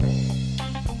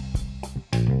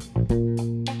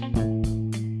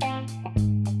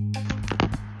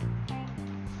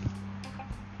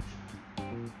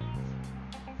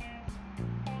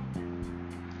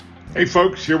Hey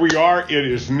folks, here we are. It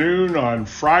is noon on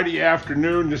Friday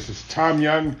afternoon. This is Tom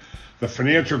Young, the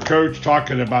financial coach,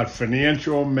 talking about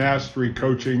financial mastery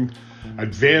coaching,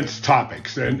 advanced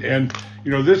topics. And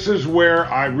this is where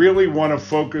I really want to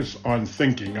focus on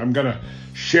thinking. I'm going to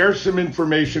share some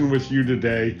information with you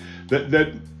today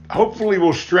that hopefully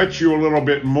will stretch you a little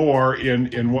bit more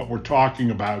in what we're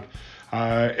talking about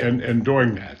and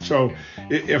doing that. So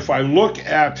if I look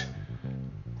at,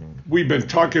 we've been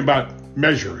talking about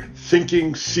measure,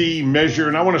 thinking, see, measure,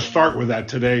 and I want to start with that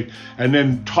today and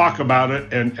then talk about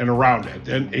it and around it.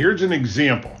 And here's an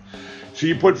example. So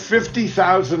you put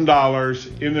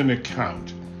 $50,000 in an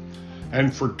account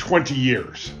and for 20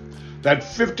 years. That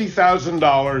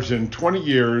 $50,000 in 20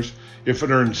 years, if it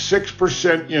earns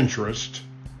 6% interest,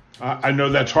 I know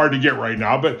that's hard to get right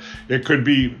now, but it could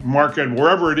be market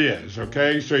wherever it is,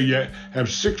 okay? So you have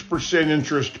 6%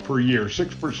 interest per year,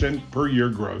 6% per year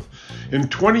growth. In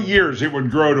 20 years, it would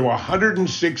grow to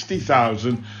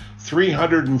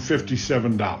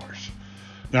 $160,357.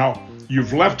 Now,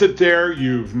 you've left it there,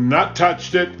 you've not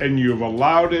touched it, and you've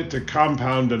allowed it to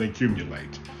compound and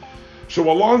accumulate. So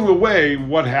along the way,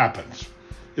 what happens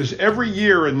is every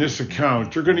year in this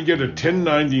account, you're going to get a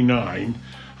 1099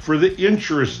 for the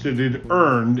interest that it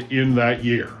earned in that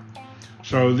year.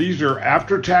 So these are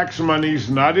after-tax monies,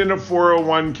 not in a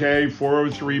 401k,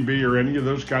 403b, or any of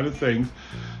those kind of things.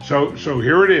 So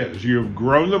here it is. You've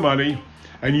grown the money,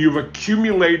 and you've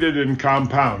accumulated in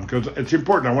compound, because it's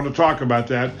important. I want to talk about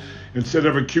that instead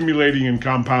of accumulating and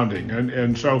compounding.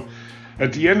 And so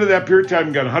at the end of that period of time,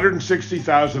 you got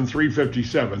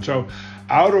 $160,357. So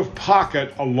out of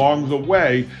pocket along the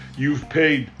way, you've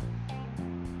paid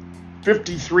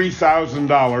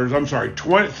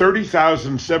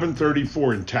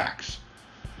 $30,734 in tax.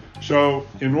 So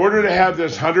in order to have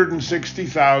this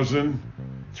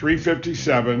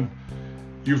 $160,357,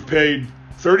 you've paid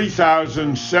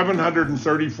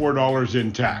 $30,734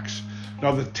 in tax.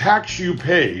 Now the tax you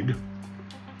paid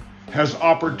has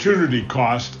opportunity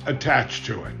cost attached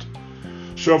to it.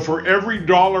 So for every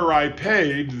dollar I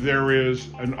paid, there is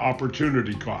an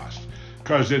opportunity cost,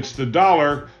 because it's the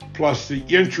dollar plus the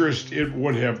interest it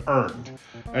would have earned.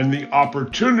 And the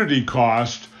opportunity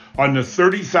cost on the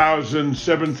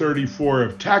 $30,734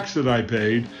 of tax that I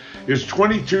paid is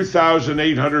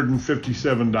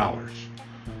 $22,857.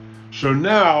 So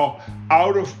now,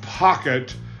 out of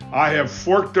pocket, I have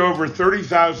forked over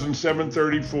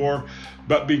 $30,734,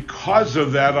 but because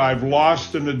of that, I've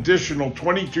lost an additional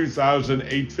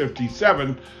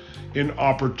 $22,857 in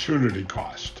opportunity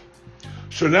cost.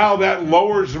 So now that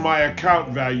lowers my account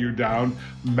value down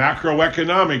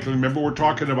macroeconomically. Remember, we're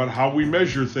talking about how we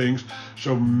measure things.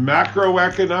 So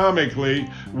macroeconomically,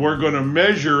 we're going to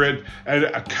measure it and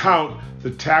account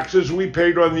the taxes we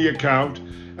paid on the account,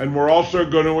 and we're also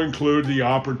going to include the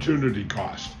opportunity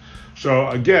cost. So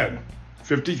again,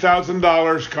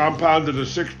 $50,000 compounded at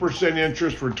 6%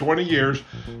 interest for 20 years.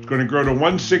 It's going to grow to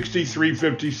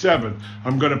 $160,357.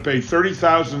 I'm going to pay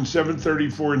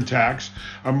 $30,734 in tax.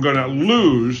 I'm going to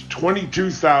lose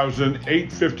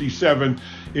 $22,857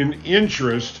 in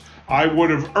interest I would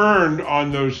have earned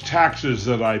on those taxes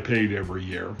that I paid every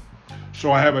year.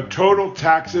 So I have a total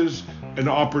taxes and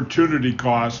opportunity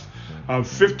cost of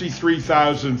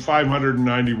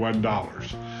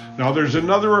 $53,591. Now there's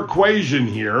another equation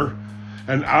here.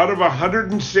 And out of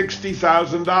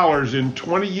 $160,000 in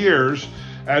 20 years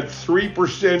at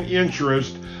 3%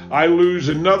 interest, I lose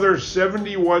another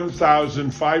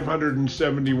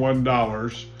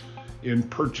 $71,571 in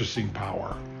purchasing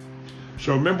power.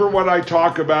 So remember what I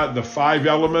talk about, the 5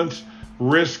 elements: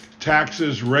 risk,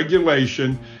 taxes,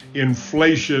 regulation,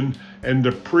 inflation, and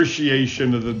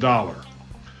depreciation of the dollar.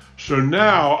 So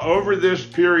now, over this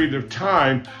period of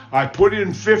time, I put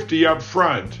in 50 up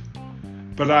front,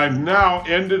 but I've now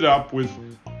ended up with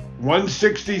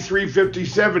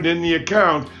 $160,357 in the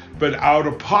account, but out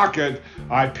of pocket,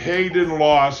 I paid and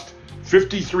lost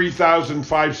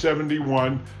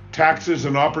 $53,571 taxes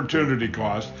and opportunity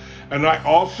cost, and I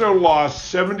also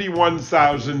lost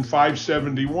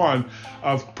 $71,571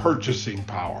 of purchasing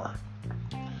power.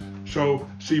 So,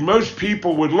 see, most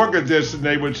people would look at this and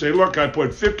they would say, look, I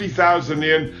put $50,000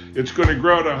 in, it's going to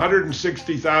grow to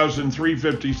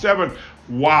 $160,357.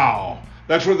 Wow.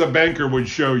 That's what the banker would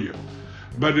show you.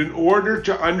 But in order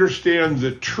to understand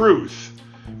the truth,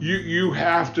 you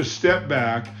have to step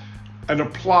back and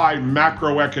apply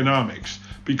macroeconomics,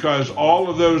 because all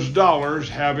of those dollars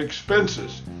have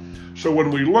expenses. So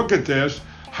when we look at this,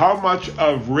 how much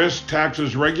of risk,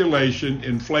 taxes, regulation,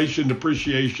 inflation,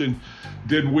 depreciation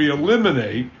did we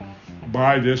eliminate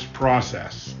by this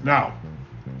process? Now,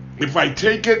 if I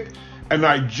take it and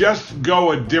I just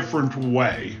go a different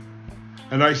way,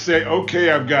 and I say, okay,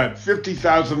 I've got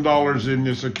 $50,000 in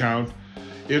this account,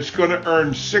 it's going to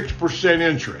earn 6%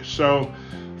 interest. So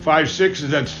 5 6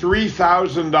 that's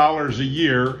 $3,000 a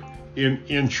year in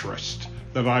interest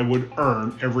that I would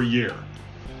earn every year.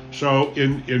 So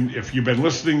if you've been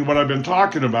listening to what I've been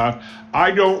talking about,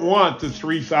 I don't want the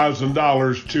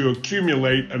 $3,000 to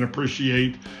accumulate and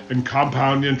appreciate and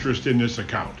compound interest in this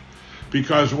account.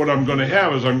 Because what I'm going to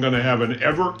have is I'm going to have an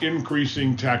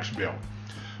ever-increasing tax bill.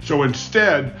 So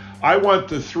instead, I want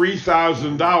the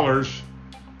 $3,000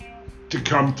 to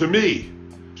come to me.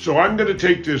 So I'm going to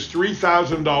take this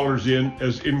 $3,000 in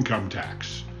as income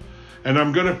tax. And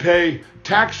I'm going to pay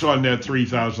tax on that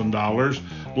 $3,000,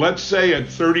 let's say at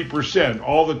 30%,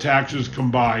 all the taxes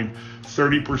combined,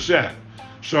 30%.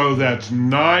 So that's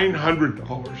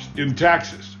 $900 in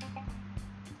taxes.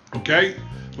 Okay?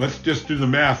 Let's just do the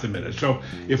math a minute. So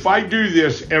if I do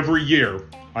this every year,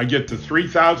 I get the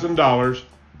 $3,000,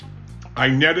 I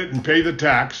net it and pay the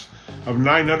tax of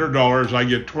 $900, I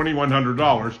get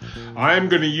 $2,100. I'm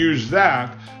going to use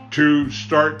that to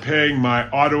start paying my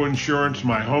auto insurance,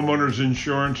 my homeowner's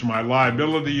insurance, my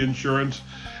liability insurance.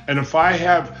 And if I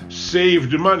have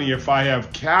saved money, if I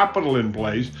have capital in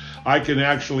place, I can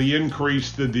actually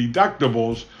increase the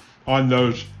deductibles on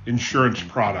those insurance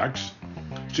products.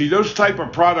 See, those type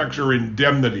of products are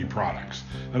indemnity products.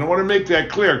 And I want to make that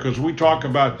clear because we talk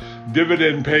about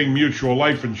dividend-paying mutual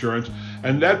life insurance,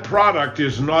 and that product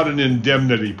is not an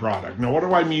indemnity product. Now, what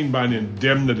do I mean by an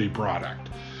indemnity product?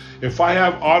 If I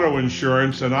have auto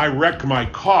insurance and I wreck my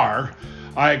car,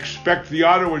 I expect the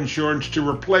auto insurance to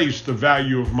replace the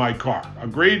value of my car.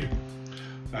 Agreed?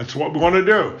 That's what we want to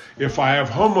do. If I have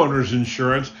homeowner's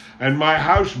insurance and my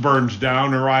house burns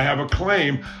down or I have a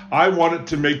claim, I want it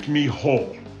to make me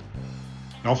whole.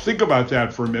 Now think about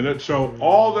that for a minute. So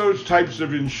all those types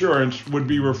of insurance would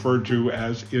be referred to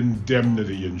as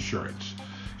indemnity insurance.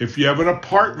 If you have an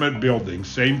apartment building,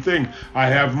 same thing. I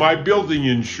have my building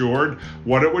insured,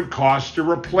 what it would cost to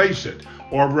replace it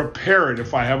or repair it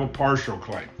if I have a partial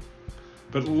claim.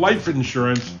 But life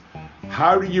insurance,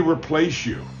 how do you replace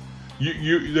you?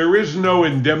 There is no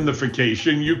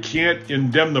indemnification. You can't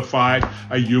indemnify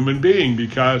a human being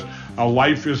because a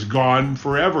life is gone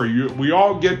forever. We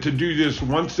all get to do this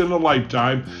once in a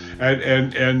lifetime,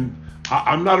 and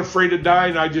I'm not afraid of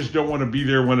dying. I just don't want to be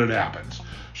there when it happens.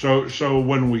 So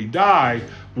when we die,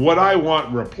 what I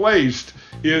want replaced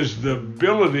is the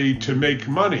ability to make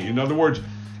money. In other words,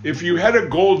 if you had a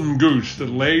golden goose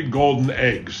that laid golden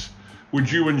eggs,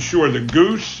 would you insure the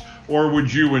goose or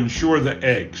would you insure the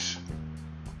eggs?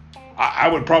 I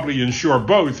would probably insure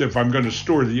both if I'm going to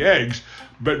store the eggs,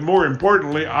 but more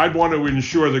importantly, I'd want to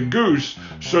insure the goose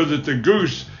so that the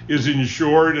goose is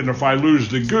insured, and if I lose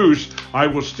the goose, I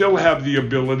will still have the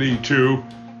ability to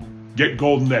get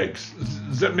golden eggs.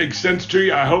 Does that make sense to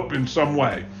you? I hope in some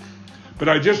way. But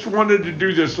I just wanted to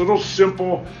do this little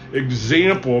simple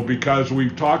example because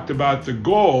we've talked about the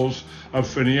goals of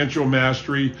financial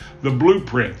mastery, the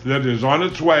blueprint that is on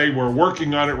its way. We're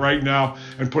working on it right now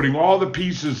and putting all the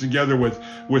pieces together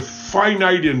with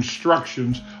finite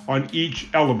instructions on each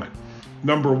element.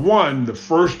 Number one, the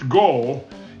first goal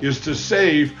is to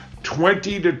save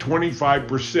 20 to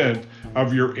 25%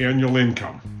 of your annual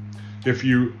income. If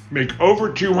you make over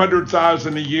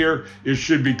 $200,000 a year, it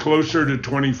should be closer to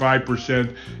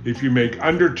 25%. If you make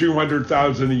under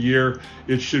 $200,000 a year,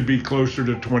 it should be closer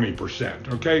to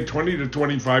 20%. Okay, 20 to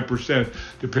 25%,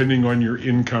 depending on your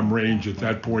income range at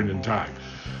that point in time.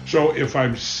 So if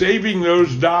I'm saving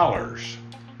those dollars,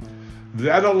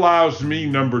 that allows me,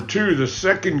 number two, the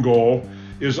second goal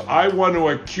is I want to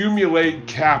accumulate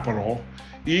capital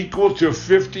equal to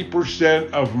 50%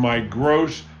 of my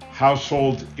gross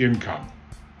household income.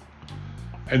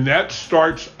 And that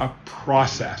starts a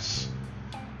process.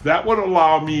 That would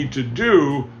allow me to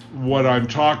do what I'm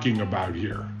talking about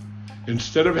here.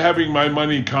 Instead of having my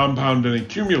money compound and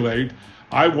accumulate,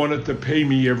 I want it to pay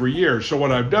me every year. So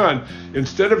what I've done,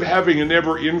 instead of having an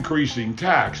ever increasing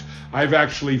tax, I've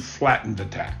actually flattened the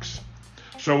tax.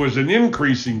 So as an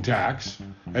increasing tax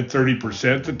at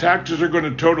 30%, the taxes are going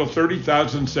to total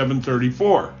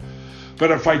 $30,734. But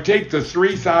if I take the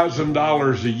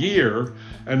 $3,000 a year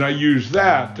and I use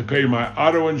that to pay my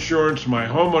auto insurance, my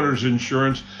homeowner's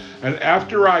insurance, and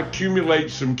after I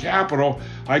accumulate some capital,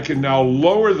 I can now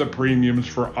lower the premiums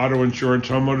for auto insurance,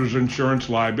 homeowner's insurance,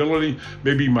 liability,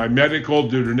 maybe my medical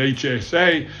due to an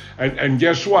HSA, and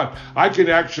guess what? I can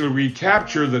actually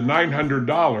recapture the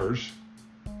 $900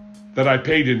 that I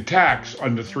paid in tax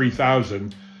on the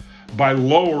 $3,000 by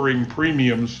lowering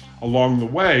premiums along the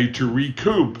way to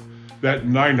recoup that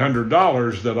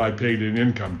 $900 that I paid in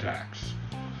income tax.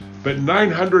 But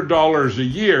 $900 a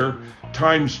year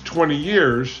times 20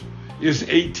 years is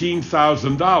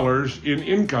 $18,000 in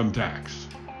income tax.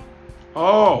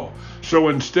 Oh, so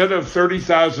instead of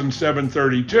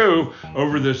 $30,732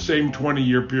 over the same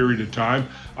 20-year period of time,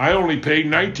 I only paid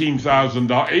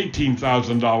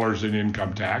 $18,000 in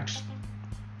income tax.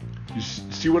 You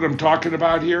see what I'm talking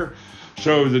about here?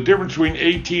 So the difference between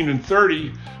 18 and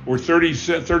 30, or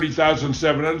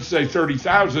 30,700, say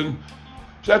 30,000,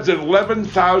 so that's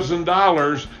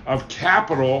 $11,000 of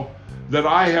capital that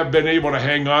I have been able to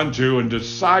hang on to and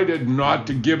decided not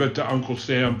to give it to Uncle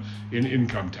Sam in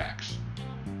income tax.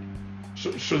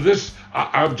 So this,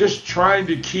 I'm just trying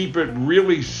to keep it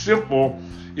really simple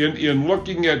in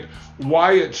looking at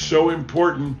why it's so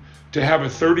important to have a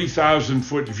 30,000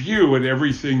 foot view at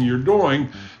everything you're doing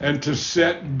and to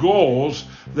set goals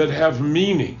that have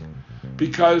meaning.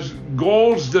 Because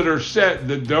goals that are set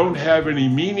that don't have any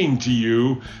meaning to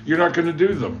you, you're not going to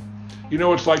do them. You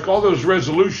know, it's like all those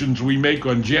resolutions we make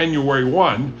on January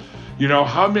 1. You know,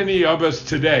 how many of us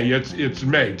today, it's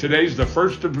May. Today's the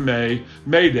 1st of May,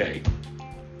 May Day.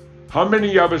 How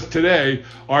many of us today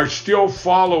are still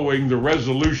following the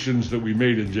resolutions that we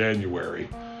made in January?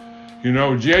 You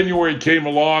know, January came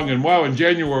along and wow, in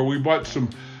January we bought some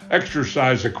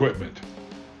exercise equipment.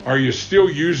 Are you still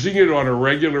using it on a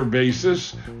regular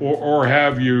basis or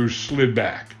have you slid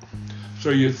back? So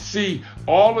you see,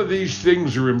 all of these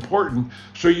things are important.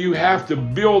 So you have to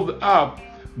build up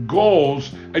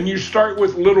goals, and you start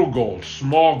with little goals,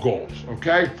 small goals,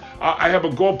 okay? I have a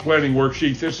goal planning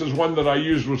worksheet. This is one that I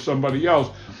used with somebody else.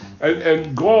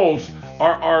 And goals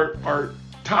are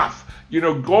tough. You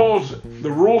know, goals,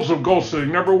 the rules of goal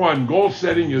setting. Number one, goal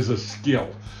setting is a skill.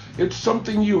 It's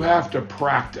something you have to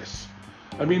practice.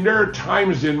 I mean, there are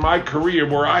times in my career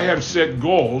where I have set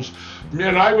goals.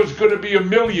 Man, I was going to be a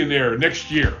millionaire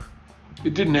next year.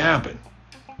 It didn't happen.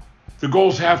 The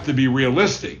goals have to be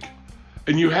realistic,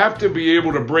 and you have to be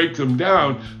able to break them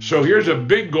down. So here's a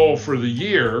big goal for the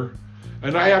year,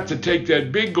 and I have to take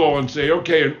that big goal and say,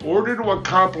 okay, in order to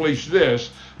accomplish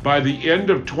this by the end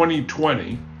of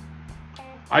 2020,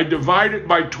 I divide it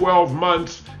by 12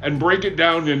 months and break it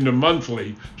down into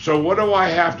monthly. So what do I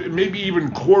have to, maybe even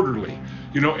quarterly,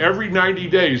 you know, every 90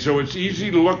 days. So it's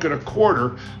easy to look at a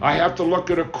quarter. I have to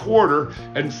look at a quarter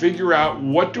and figure out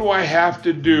what do I have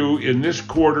to do in this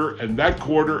quarter and that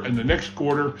quarter and the next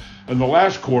quarter and the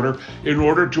last quarter in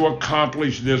order to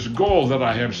accomplish this goal that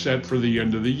I have set for the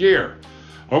end of the year.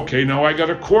 Okay, now I got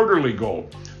a quarterly goal.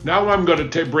 Now I'm going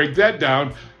to break that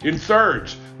down in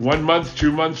thirds. 1 month,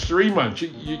 2 months, 3 months.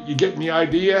 You get the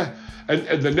idea?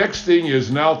 And the next thing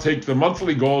is now take the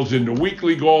monthly goals into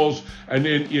weekly goals and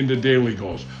then into daily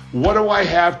goals. What do I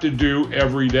have to do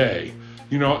every day?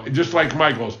 You know, just like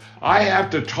my goals. I have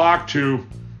to talk to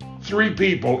 3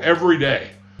 people every day.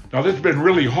 Now, this has been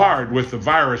really hard with the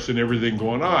virus and everything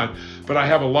going on, but I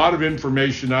have a lot of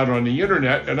information out on the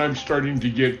internet, and I'm starting to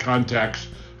get contacts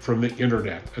from the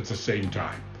internet at the same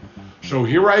time. So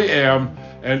here I am,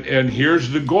 and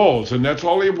here's the goals, and that's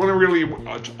all I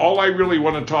really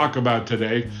want to talk about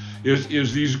today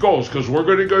is these goals, because we're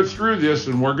going to go through this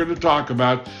and we're going to talk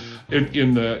about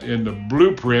in the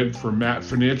blueprint for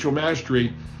financial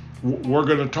mastery. We're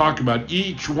going to talk about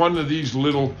each one of these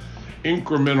little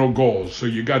incremental goals. So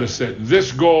you got to set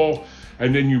this goal,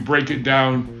 and then you break it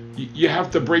down. You have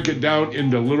to break it down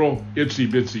into little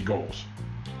itsy bitsy goals,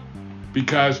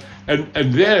 because and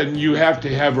then you have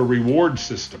to have a reward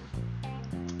system.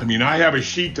 I mean, I have a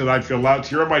sheet that I fill out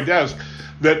here on my desk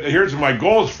that here's my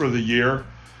goals for the year,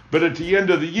 but at the end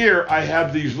of the year, I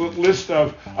have these list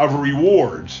of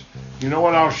rewards. You know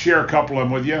what? I'll share a couple of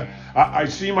them with you. I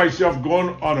see myself going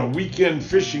on a weekend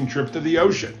fishing trip to the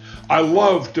ocean. I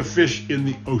love to fish in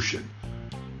the ocean.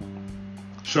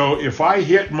 So if I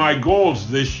hit my goals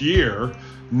this year,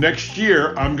 next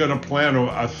year, I'm going to plan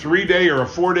a 3-day or a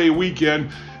 4-day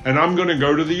weekend, and I'm going to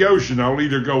go to the ocean. I'll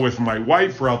either go with my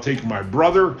wife or I'll take my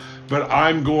brother, but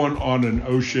I'm going on an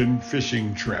ocean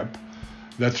fishing trip.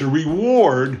 That's a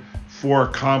reward for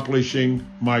accomplishing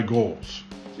my goals.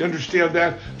 You understand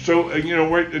that? So, you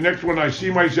know, the next one, I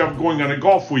see myself going on a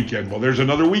golf weekend. Well, there's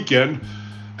another weekend,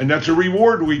 and that's a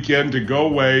reward weekend to go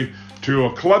away to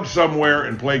a club somewhere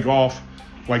and play golf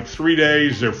like 3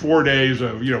 days or 4 days,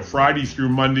 Friday through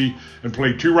Monday, and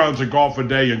play 2 rounds of golf a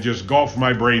day and just golf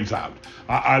my brains out.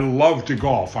 I love to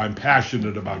golf. I'm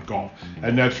passionate about golf,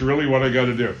 and that's really what I got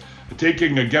to do.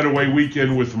 Taking a getaway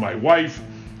weekend with my wife,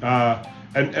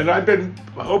 and I've been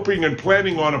hoping and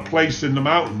planning on a place in the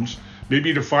mountains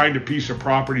maybe to find a piece of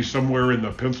property somewhere in the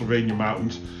Pennsylvania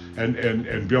mountains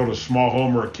and build a small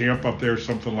home or a camp up there,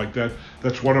 something like that.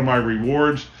 That's one of my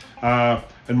rewards.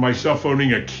 And myself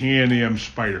owning a Can-Am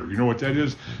Spyder. You know what that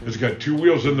is? It's got 2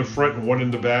 wheels in the front and 1 in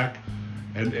the back.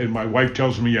 And my wife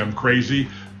tells me I'm crazy.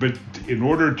 But in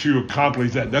order to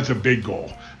accomplish that, that's a big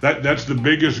goal. That's the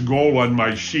biggest goal on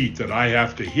my sheet that I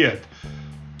have to hit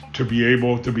to be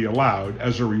able to be allowed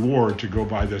as a reward to go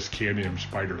buy this Can-Am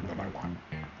Spyder that I want.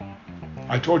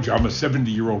 I told you I'm a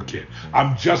 70-year-old kid.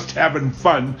 I'm just having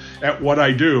fun at what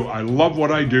I do. I love what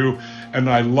I do, and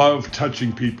I love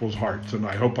touching people's hearts, and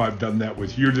I hope I've done that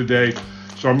with you today.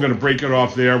 So I'm going to break it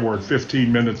off there. We're at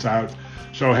 15 minutes out.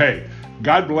 So, hey,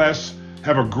 God bless.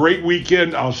 Have a great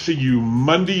weekend. I'll see you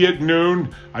Monday at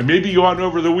noon. I may be on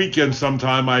over the weekend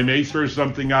sometime. I may throw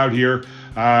something out here.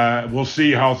 We'll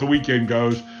see how the weekend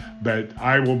goes, but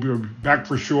I will be back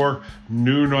for sure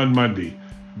noon on Monday.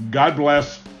 God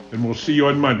bless, and we'll see you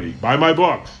on Monday. Buy my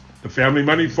books, The Family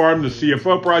Money Farm, The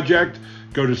CFO Project.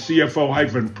 Go to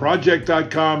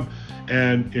cfo-project.com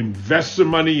and invest some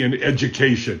money in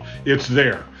education. It's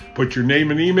there. Put your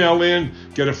name and email in,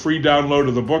 get a free download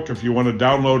of the book if you want to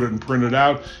download it and print it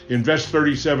out. Invest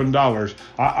 $37.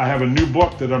 I have a new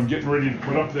book that I'm getting ready to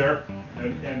put up there,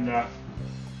 and if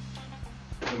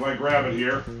I grab it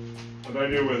here, what I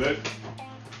do with it,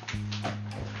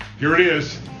 here it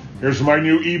is. Here's my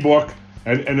new ebook,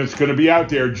 and it's going to be out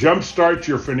there. Jumpstart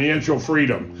Your Financial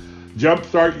Freedom.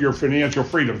 Jumpstart Your Financial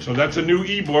Freedom. So that's a new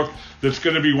ebook that's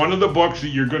going to be one of the books that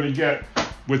you're going to get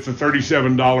with the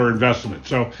 $37 investment.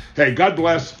 So, hey, God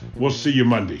bless. We'll see you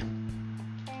Monday.